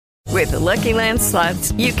With the Lucky Land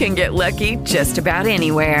Slots, you can get lucky just about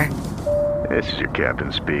anywhere. This is your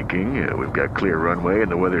captain speaking. We've got clear runway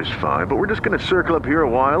and the weather's fine, but we're just going to circle up here a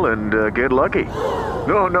while and get lucky.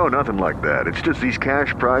 No, nothing like that. It's just these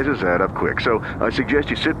cash prizes add up quick. So I suggest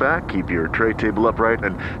you sit back, keep your tray table upright,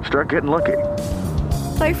 and start getting lucky.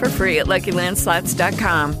 Play for free at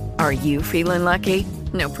LuckyLandSlots.com. Are you feeling lucky?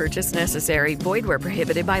 No purchase necessary. Void where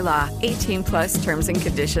prohibited by law. 18+ terms and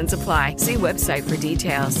conditions apply. See website for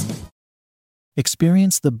details.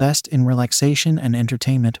 Experience the best in relaxation and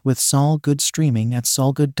entertainment with Sol Good streaming at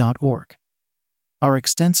solgood.org. Our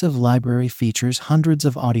extensive library features hundreds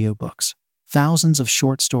of audiobooks, thousands of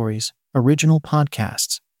short stories, original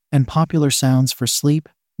podcasts, and popular sounds for sleep,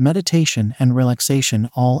 meditation, and relaxation,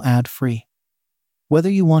 all ad-free. Whether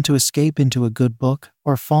you want to escape into a good book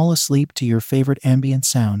or fall asleep to your favorite ambient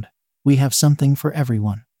sound, we have something for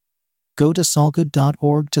everyone. Go to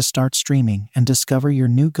solgood.org to start streaming and discover your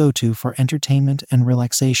new go-to for entertainment and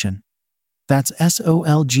relaxation. That's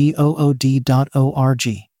solgood.org.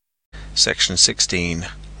 Section 16.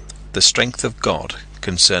 The Strength of God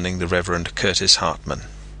concerning the Reverend Curtis Hartman.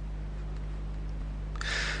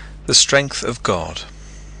 The Strength of God.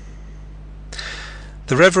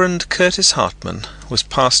 The Reverend Curtis Hartman was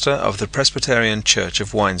pastor of the Presbyterian Church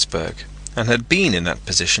of Winesburg and had been in that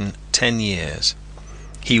position 10 years.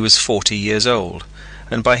 He was 40 years old,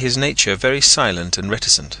 and by his nature very silent and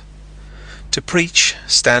reticent. To preach,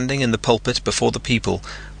 standing in the pulpit before the people,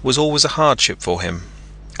 was always a hardship for him,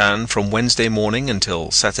 and from Wednesday morning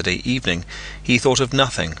until Saturday evening he thought of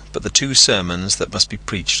nothing but the 2 sermons that must be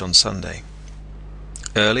preached on Sunday.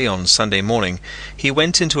 Early on Sunday morning he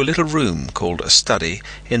went into a little room called a study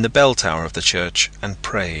in the bell tower of the church and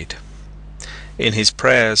prayed. In his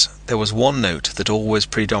prayers there was one note that always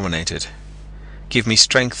predominated. "Give me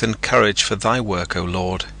strength and courage for thy work, O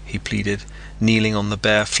Lord," he pleaded, kneeling on the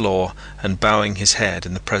bare floor and bowing his head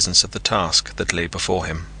in the presence of the task that lay before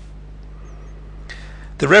him.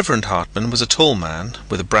 The Reverend Hartman was a tall man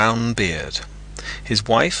with a brown beard. His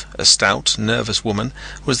wife, a stout, nervous woman,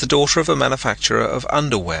 was the daughter of a manufacturer of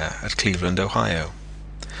underwear at Cleveland, Ohio.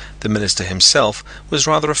 The minister himself was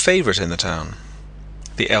rather a favorite in the town.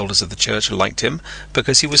 The elders of the church liked him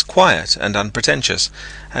because he was quiet and unpretentious,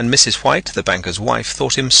 and Mrs. White, the banker's wife,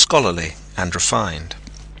 thought him scholarly and refined.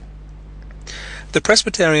 The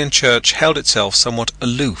Presbyterian Church held itself somewhat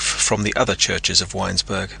aloof from the other churches of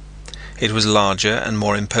Winesburg. It was larger and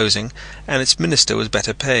more imposing, and its minister was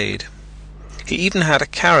better paid. He even had a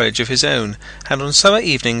carriage of his own, and on summer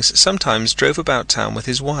evenings sometimes drove about town with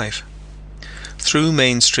his wife. Through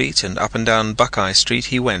Main Street and up and down Buckeye Street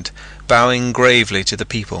he went, bowing gravely to the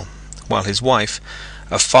people, while his wife,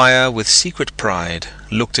 afire with secret pride,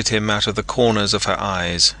 looked at him out of the corners of her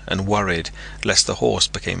eyes and worried lest the horse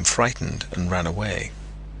became frightened and ran away.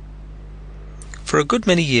 For a good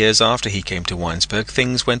many years after he came to Winesburg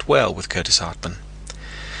things went well with Curtis Hartman.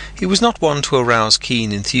 He was not one to arouse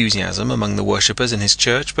keen enthusiasm among the worshippers in his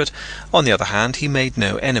church, but on the other hand he made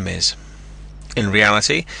no enemies. In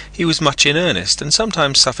reality he was much in earnest, and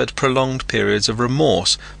sometimes suffered prolonged periods of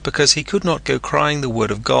remorse because he could not go crying the word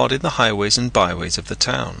of God in the highways and byways of the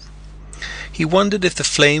town. He wondered if the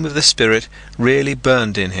flame of the Spirit really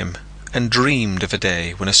burned in him, and dreamed of a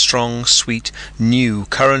day when a strong, sweet, new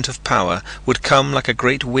current of power would come like a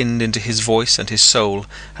great wind into his voice and his soul,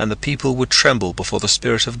 and the people would tremble before the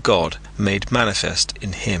Spirit of God made manifest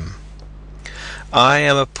in him. "I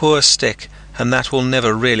am a poor stick, and that will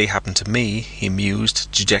never really happen to me," he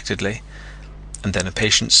mused dejectedly, and then a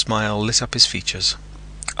patient smile lit up his features.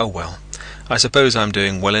 "Oh well, I suppose I'm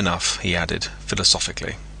doing well enough," he added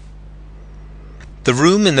philosophically. The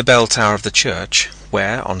room in the bell tower of the church,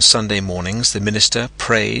 where on Sunday mornings the minister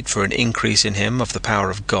prayed for an increase in him of the power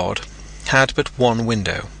of God, had but one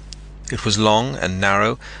window. It was long and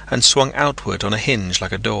narrow, and swung outward on a hinge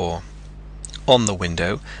like a door. On the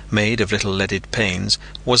window, made of little leaded panes,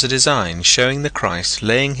 was a design showing the Christ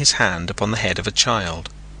laying his hand upon the head of a child.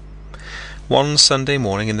 One Sunday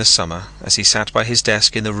morning in the summer, as he sat by his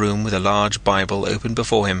desk in the room with a large Bible open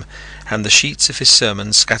before him, and the sheets of his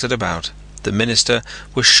sermon scattered about, the minister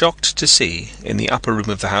was shocked to see, in the upper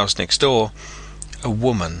room of the house next door, a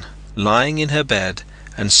woman lying in her bed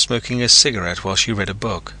and smoking a cigarette while she read a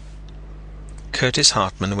book. Curtis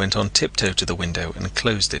Hartman went on tiptoe to the window and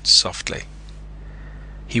closed it softly.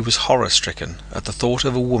 He was horror-stricken at the thought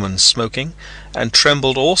of a woman smoking, and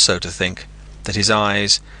trembled also to think that his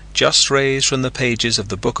eyes, just raised from the pages of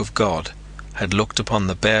the Book of God, had looked upon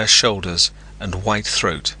the bare shoulders and white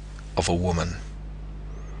throat of a woman.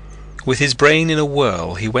 With his brain in a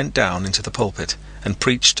whirl he went down into the pulpit and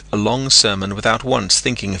preached a long sermon without once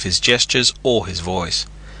thinking of his gestures or his voice.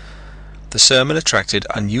 The sermon attracted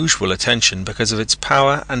unusual attention because of its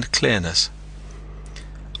power and clearness.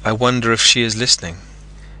 "I wonder if she is listening,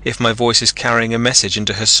 if my voice is carrying a message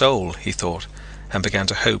into her soul," he thought, and began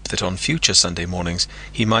to hope that on future Sunday mornings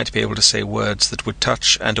he might be able to say words that would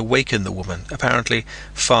touch and awaken the woman, apparently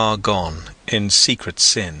far gone in secret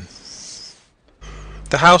sin.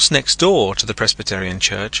 The house next door to the Presbyterian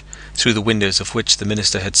church, through the windows of which the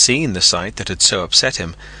minister had seen the sight that had so upset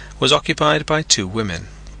him, was occupied by two women.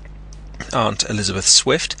 Aunt Elizabeth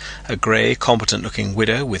Swift, a grey, competent-looking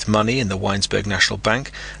widow with money in the Winesburg National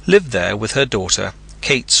Bank, lived there with her daughter,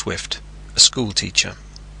 Kate Swift, a schoolteacher.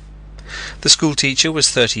 The schoolteacher was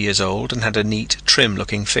 30 years old and had a neat,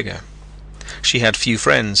 trim-looking figure. She had few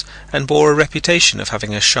friends and bore a reputation of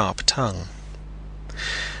having a sharp tongue.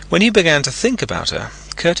 When he began to think about her,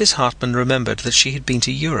 Curtis Hartman remembered that she had been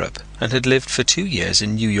to Europe and had lived for 2 years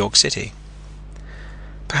in New York City.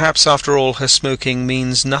 Perhaps after all her smoking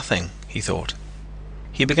means nothing, he thought.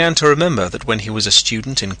 He began to remember that when he was a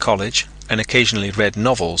student in college and occasionally read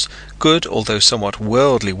novels, good, although somewhat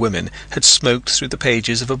worldly women had smoked through the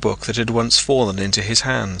pages of a book that had once fallen into his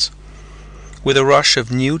hands. With a rush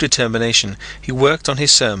of new determination he worked on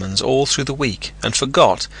his sermons all through the week, and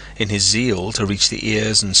forgot, in his zeal to reach the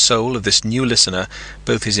ears and soul of this new listener,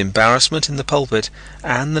 both his embarrassment in the pulpit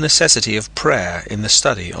and the necessity of prayer in the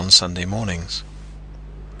study on Sunday mornings.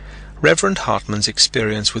 Reverend Hartman's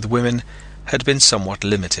experience with women had been somewhat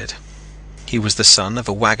limited. He was the son of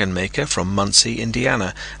a wagon maker from Muncie,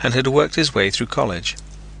 Indiana, and had worked his way through college.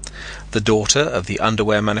 The daughter of the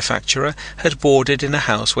underwear manufacturer had boarded in a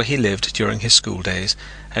house where he lived during his school days,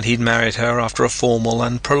 and he'd married her after a formal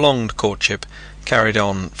and prolonged courtship, carried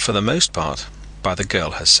on, for the most part, by the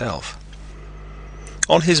girl herself.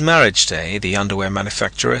 On his marriage day, the underwear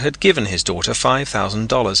manufacturer had given his daughter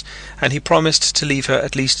 $5,000, and he promised to leave her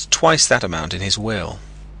at least twice that amount in his will.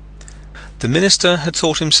 The minister had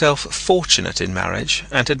thought himself fortunate in marriage,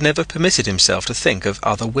 and had never permitted himself to think of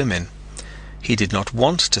other women. He did not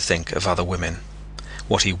want to think of other women.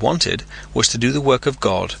 What he wanted was to do the work of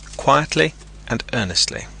God quietly and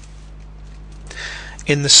earnestly.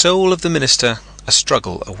 In the soul of the minister a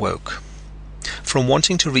struggle awoke. From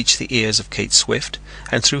wanting to reach the ears of Kate Swift,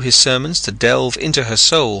 and through his sermons to delve into her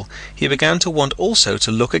soul, he began to want also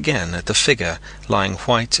to look again at the figure lying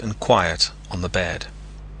white and quiet on the bed.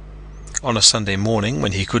 On a Sunday morning,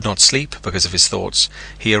 when he could not sleep because of his thoughts,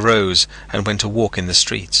 he arose and went to walk in the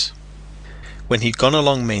streets. When he'd gone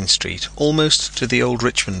along Main Street, almost to the old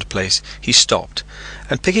Richmond place, he stopped,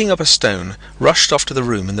 and picking up a stone, rushed off to the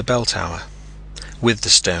room in the bell tower. With the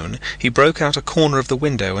stone, he broke out a corner of the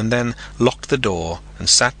window and then locked the door and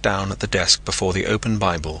sat down at the desk before the open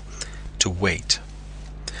Bible to wait.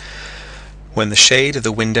 When the shade of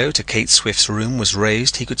the window to Kate Swift's room was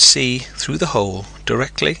raised, he could see, through the hole,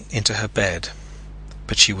 directly into her bed.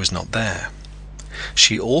 But she was not there.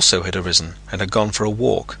 She also had arisen and had gone for a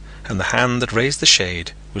walk, and the hand that raised the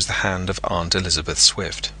shade was the hand of Aunt Elizabeth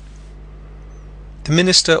Swift. The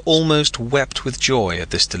minister almost wept with joy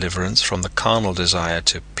at this deliverance from the carnal desire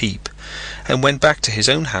to peep, and went back to his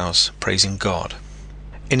own house, praising God.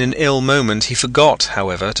 In an ill moment he forgot,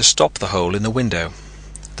 however, to stop the hole in the window.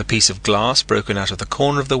 The piece of glass broken out of the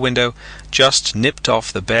corner of the window just nipped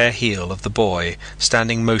off the bare heel of the boy,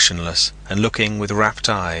 standing motionless and looking with rapt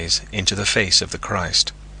eyes into the face of the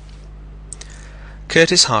Christ.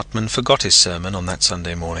 Curtis Hartman forgot his sermon on that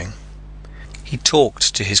Sunday morning. He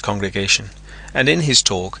talked to his congregation, and in his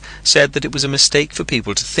talk said that it was a mistake for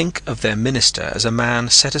people to think of their minister as a man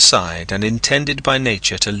set aside and intended by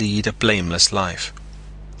nature to lead a blameless life.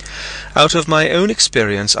 Out of my own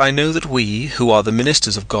experience I know that we, who are the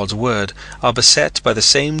ministers of God's word, are beset by the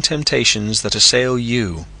same temptations that assail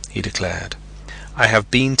you, he declared. I have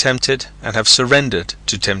been tempted and have surrendered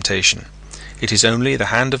to temptation. It is only the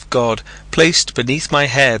hand of God placed beneath my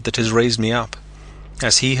head that has raised me up.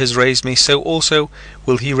 As he has raised me, so also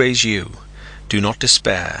will he raise you. Do not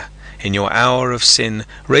despair. In your hour of sin,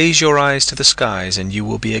 raise your eyes to the skies, and you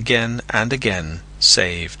will be again and again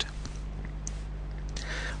saved.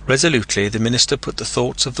 Resolutely the minister put the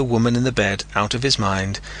thoughts of the woman in the bed out of his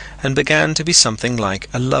mind, and began to be something like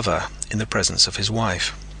a lover in the presence of his wife.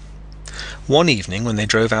 One evening, when they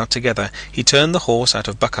drove out together, he turned the horse out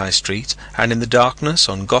of Buckeye Street, and in the darkness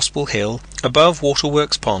on Gospel Hill, above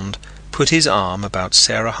Waterworks Pond, put his arm about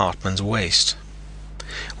Sarah Hartman's waist.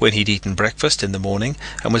 When he'd eaten breakfast in the morning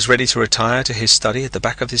and was ready to retire to his study at the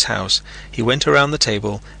back of his house, he went around the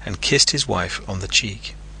table and kissed his wife on the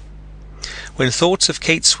cheek. When thoughts of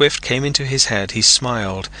Kate Swift came into his head, he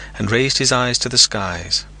smiled and raised his eyes to the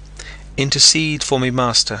skies. "Intercede for me,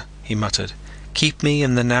 Master," he muttered. "Keep me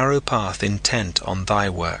in the narrow path intent on thy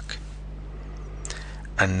work."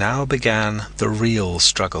 And now began the real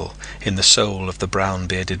struggle in the soul of the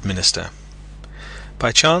brown-bearded minister.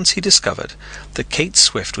 By chance he discovered that Kate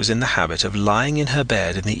Swift was in the habit of lying in her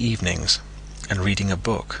bed in the evenings and reading a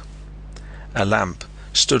book. A lamp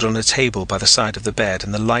stood on a table by the side of the bed,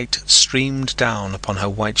 and the light streamed down upon her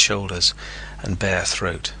white shoulders and bare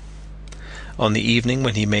throat. On the evening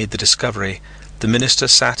when he made the discovery, the minister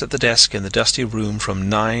sat at the desk in the dusty room from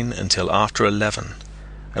 9 until after 11,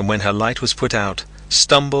 and when her light was put out,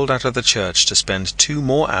 stumbled out of the church to spend 2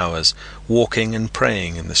 more hours walking and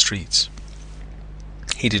praying in the streets.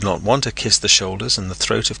 He did not want to kiss the shoulders and the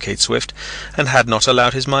throat of Kate Swift, and had not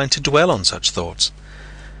allowed his mind to dwell on such thoughts.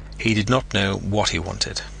 He did not know what he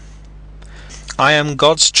wanted. "I am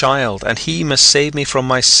God's child, and he must save me from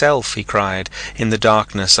myself," he cried in the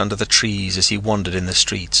darkness under the trees as he wandered in the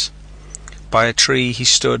streets. By a tree he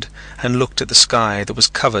stood and looked at the sky that was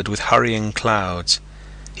covered with hurrying clouds.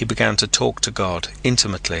 He began to talk to God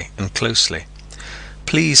intimately and closely.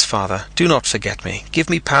 "Please, Father, do not forget me. Give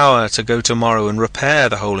me power to go tomorrow and repair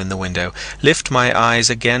the hole in the window. Lift my eyes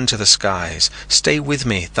again to the skies. Stay with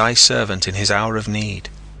me, thy servant, in his hour of need."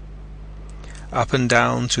 Up and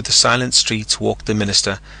down through the silent streets walked the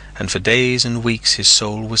minister, and for days and weeks his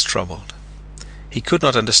soul was troubled. He could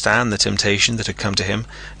not understand the temptation that had come to him,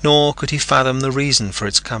 nor could he fathom the reason for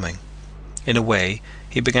its coming. In a way,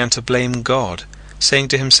 he began to blame God, saying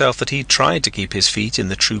to himself that he tried to keep his feet in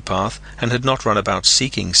the true path and had not run about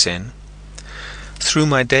seeking sin. "Through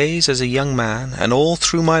my days as a young man, and all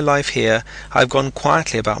through my life here, I've gone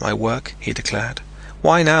quietly about my work," he declared.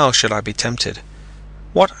 "Why now should I be tempted?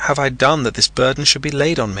 What have I done that this burden should be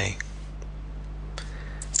laid on me?"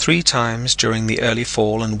 3 times during the early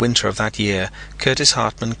fall and winter of that year, Curtis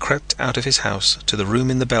Hartman crept out of his house to the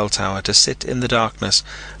room in the bell tower to sit in the darkness,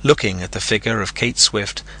 looking at the figure of Kate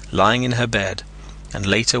Swift lying in her bed, and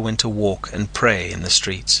later went to walk and pray in the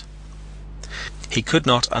streets. He could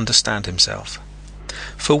not understand himself.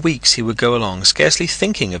 For weeks he would go along, scarcely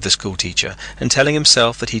thinking of the schoolteacher, and telling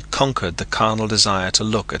himself that he'd conquered the carnal desire to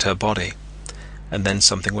look at her body. And then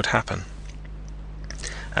something would happen.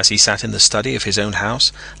 As he sat in the study of his own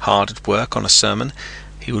house, hard at work on a sermon,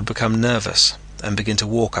 he would become nervous and begin to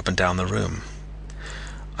walk up and down the room.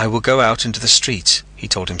 "I will go out into the streets," he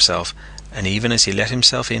told himself, and even as he let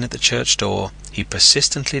himself in at the church door, he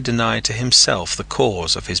persistently denied to himself the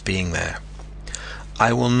cause of his being there.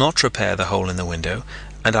 "I will not repair the hole in the window,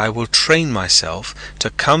 and I will train myself to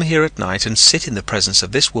come here at night and sit in the presence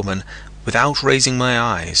of this woman without raising my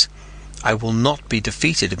eyes. I will not be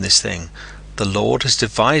defeated in this thing. The Lord has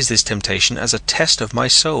devised this temptation as a test of my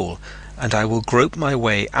soul, and I will grope my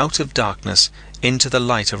way out of darkness into the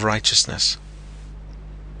light of righteousness."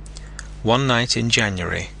 One night in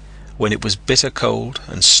January, when it was bitter cold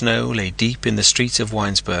and snow lay deep in the streets of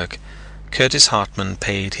Winesburg, Curtis Hartman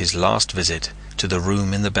paid his last visit to the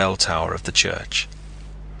room in the bell tower of the church.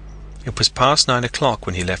 It was past 9 o'clock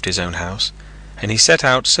when he left his own house, and he set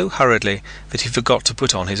out so hurriedly that he forgot to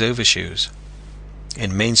put on his overshoes.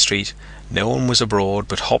 In Main Street no one was abroad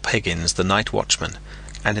but Hop Higgins, the night watchman,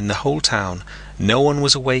 and in the whole town no one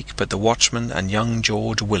was awake but the watchman and young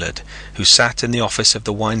George Willard, who sat in the office of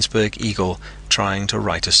the Winesburg Eagle trying to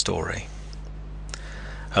write a story.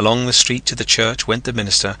 Along the street to the church went the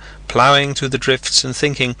minister, ploughing through the drifts and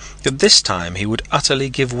thinking that this time he would utterly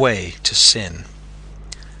give way to sin.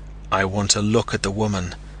 "I want to look at the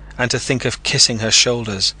woman, and to think of kissing her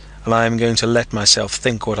shoulders, and I am going to let myself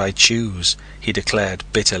think what I choose," he declared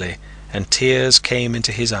bitterly, and tears came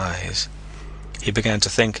into his eyes. He began to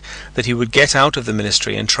think that he would get out of the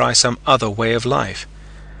ministry and try some other way of life.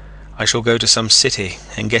 "I shall go to some city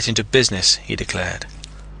and get into business," he declared.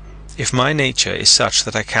 "If my nature is such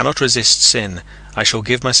that I cannot resist sin, I shall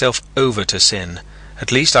give myself over to sin.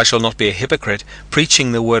 At least I shall not be a hypocrite,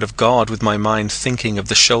 preaching the word of God with my mind thinking of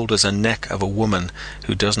the shoulders and neck of a woman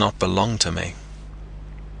who does not belong to me."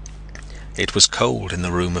 It was cold in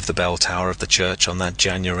the room of the bell tower of the church on that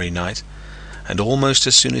January night, and almost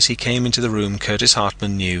as soon as he came into the room Curtis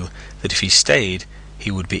Hartman knew that if he stayed he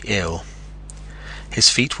would be ill. His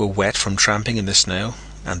feet were wet from tramping in the snow,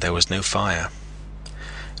 and there was no fire.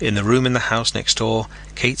 In the room in the house next door,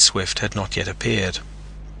 Kate Swift had not yet appeared.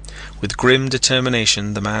 With grim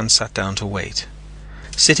determination the man sat down to wait.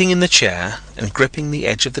 Sitting in the chair and gripping the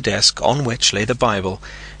edge of the desk on which lay the Bible,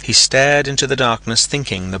 he stared into the darkness,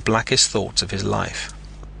 thinking the blackest thoughts of his life.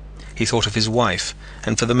 He thought of his wife,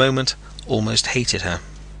 and for the moment almost hated her.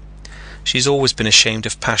 "She's always been ashamed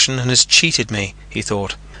of passion and has cheated me," he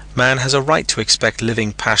thought. "Man has a right to expect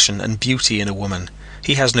living passion and beauty in a woman.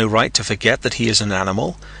 He has no right to forget that he is an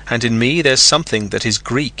animal, and in me there's something that is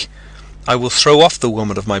Greek. I will throw off the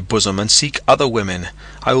woman of my bosom and seek other women.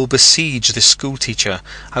 I will besiege this schoolteacher.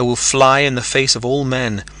 I will fly in the face of all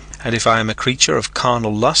men. And if I am a creature of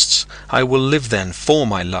carnal lusts, I will live then for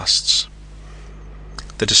my lusts."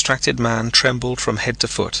 The distracted man trembled from head to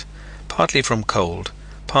foot, partly from cold,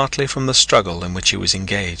 partly from the struggle in which he was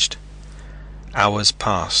engaged. Hours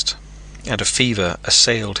passed, and a fever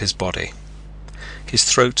assailed his body. His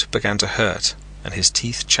throat began to hurt, and his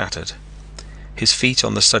teeth chattered. His feet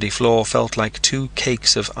on the study floor felt like 2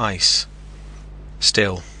 cakes of ice.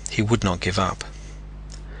 Still, he would not give up.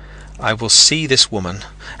 "I will see this woman,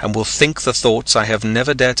 and will think the thoughts I have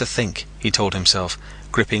never dared to think," he told himself,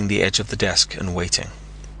 gripping the edge of the desk and waiting.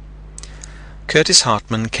 Curtis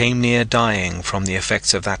Hartman came near dying from the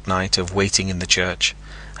effects of that night of waiting in the church,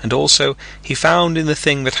 and also he found in the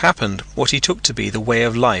thing that happened what he took to be the way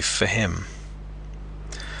of life for him.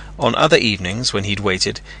 On other evenings, when he'd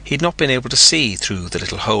waited, he'd not been able to see, through the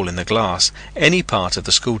little hole in the glass, any part of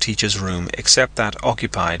the schoolteacher's room except that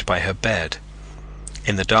occupied by her bed.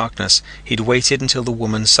 In the darkness, he'd waited until the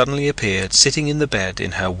woman suddenly appeared sitting in the bed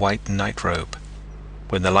in her white nightrobe.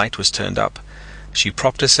 When the light was turned up, she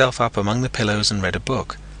propped herself up among the pillows and read a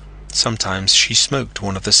book. Sometimes she smoked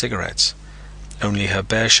one of the cigarettes. Only her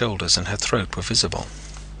bare shoulders and her throat were visible.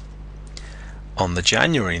 On the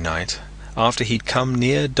January night, after he'd come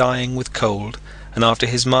near dying with cold, and after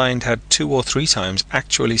his mind had 2 or 3 times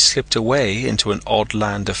actually slipped away into an odd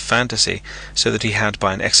land of fantasy, so that he had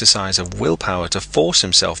by an exercise of willpower to force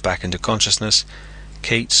himself back into consciousness,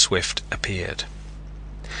 Kate Swift appeared.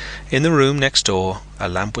 In the room next door a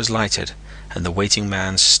lamp was lighted, and the waiting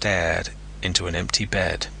man stared into an empty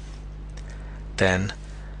bed. Then,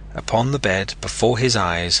 upon the bed before his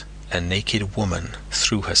eyes, a naked woman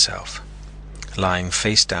threw herself. Lying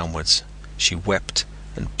face downwards, she wept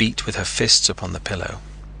and beat with her fists upon the pillow.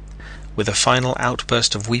 With a final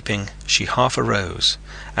outburst of weeping, she half arose,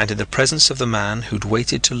 and in the presence of the man who'd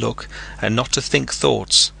waited to look and not to think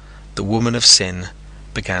thoughts, the woman of sin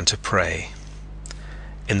began to pray.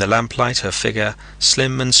 In the lamplight her figure,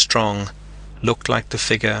 slim and strong, looked like the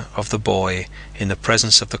figure of the boy in the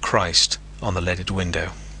presence of the Christ on the leaded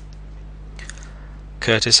window.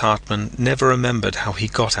 Curtis Hartman never remembered how he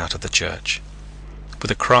got out of the church. With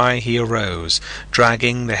a cry he arose,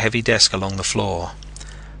 dragging the heavy desk along the floor.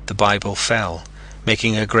 The Bible fell,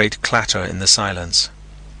 making a great clatter in the silence.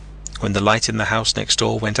 When the light in the house next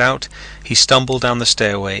door went out, he stumbled down the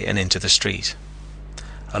stairway and into the street.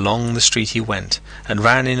 Along the street he went, and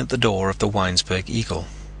ran in at the door of the Winesburg Eagle.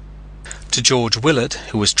 To George Willard,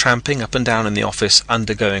 who was tramping up and down in the office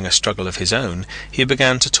undergoing a struggle of his own, he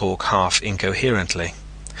began to talk half incoherently.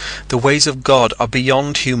 "The ways of God are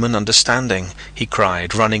beyond human understanding," he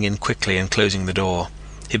cried, running in quickly and closing the door.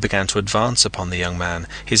 He began to advance upon the young man,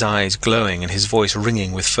 his eyes glowing and his voice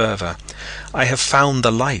ringing with fervor. "I have found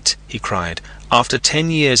the light," he cried. "After 10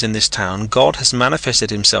 years in this town, God has manifested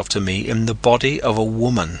himself to me in the body of a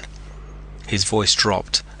woman." His voice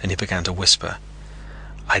dropped, and he began to whisper.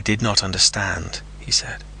 "I did not understand," he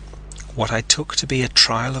said. "What I took to be a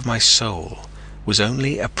trial of my soul was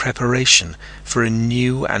only a preparation for a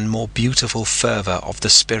new and more beautiful fervor of the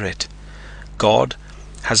Spirit. God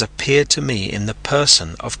has appeared to me in the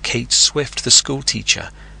person of Kate Swift, the schoolteacher,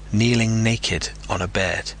 kneeling naked on a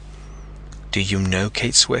bed. Do you know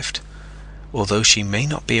Kate Swift? Although she may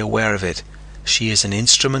not be aware of it, she is an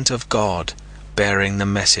instrument of God bearing the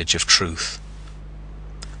message of truth."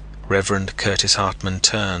 Reverend Curtis Hartman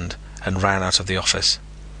turned and ran out of the office.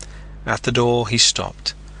 At the door he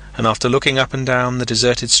stopped, and after looking up and down the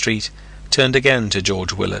deserted street, turned again to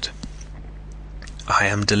George Willard. "I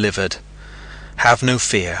am delivered. Have no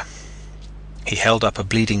fear." He held up a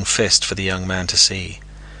bleeding fist for the young man to see.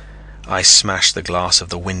 "I smashed the glass of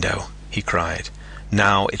the window," he cried.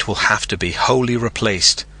 "Now it will have to be wholly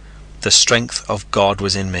replaced. The strength of God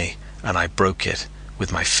was in me, and I broke it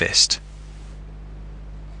with my fist."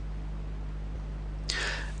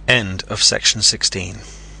 End of section 16.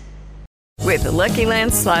 With the Lucky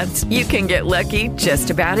Land Slots, you can get lucky just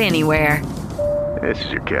about anywhere. This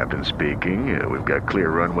is your captain speaking. We've got clear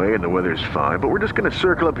runway and the weather's fine, but we're just going to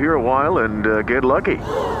circle up here a while and get lucky.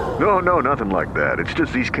 No, nothing like that. It's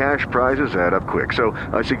just these cash prizes add up quick. So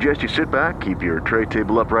I suggest you sit back, keep your tray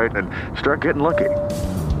table upright, and start getting lucky.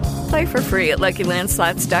 Play for free at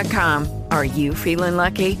LuckyLandSlots.com. Are you feeling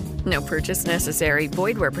lucky? No purchase necessary.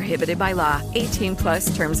 Void where prohibited by law.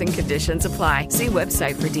 18+ terms and conditions apply. See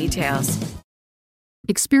website for details.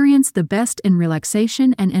 Experience the best in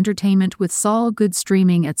relaxation and entertainment with Saul Good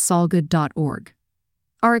streaming at saulgood.org.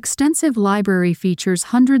 Our extensive library features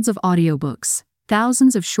hundreds of audiobooks,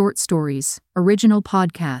 thousands of short stories, original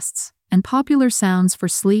podcasts, and popular sounds for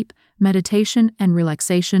sleep, meditation, and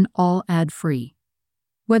relaxation, all ad-free.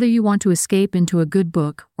 Whether you want to escape into a good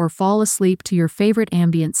book or fall asleep to your favorite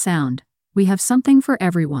ambient sound, we have something for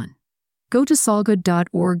everyone. Go to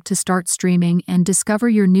solgood.org to start streaming and discover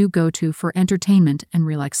your new go-to for entertainment and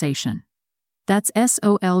relaxation. That's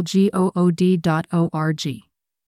solgood.org.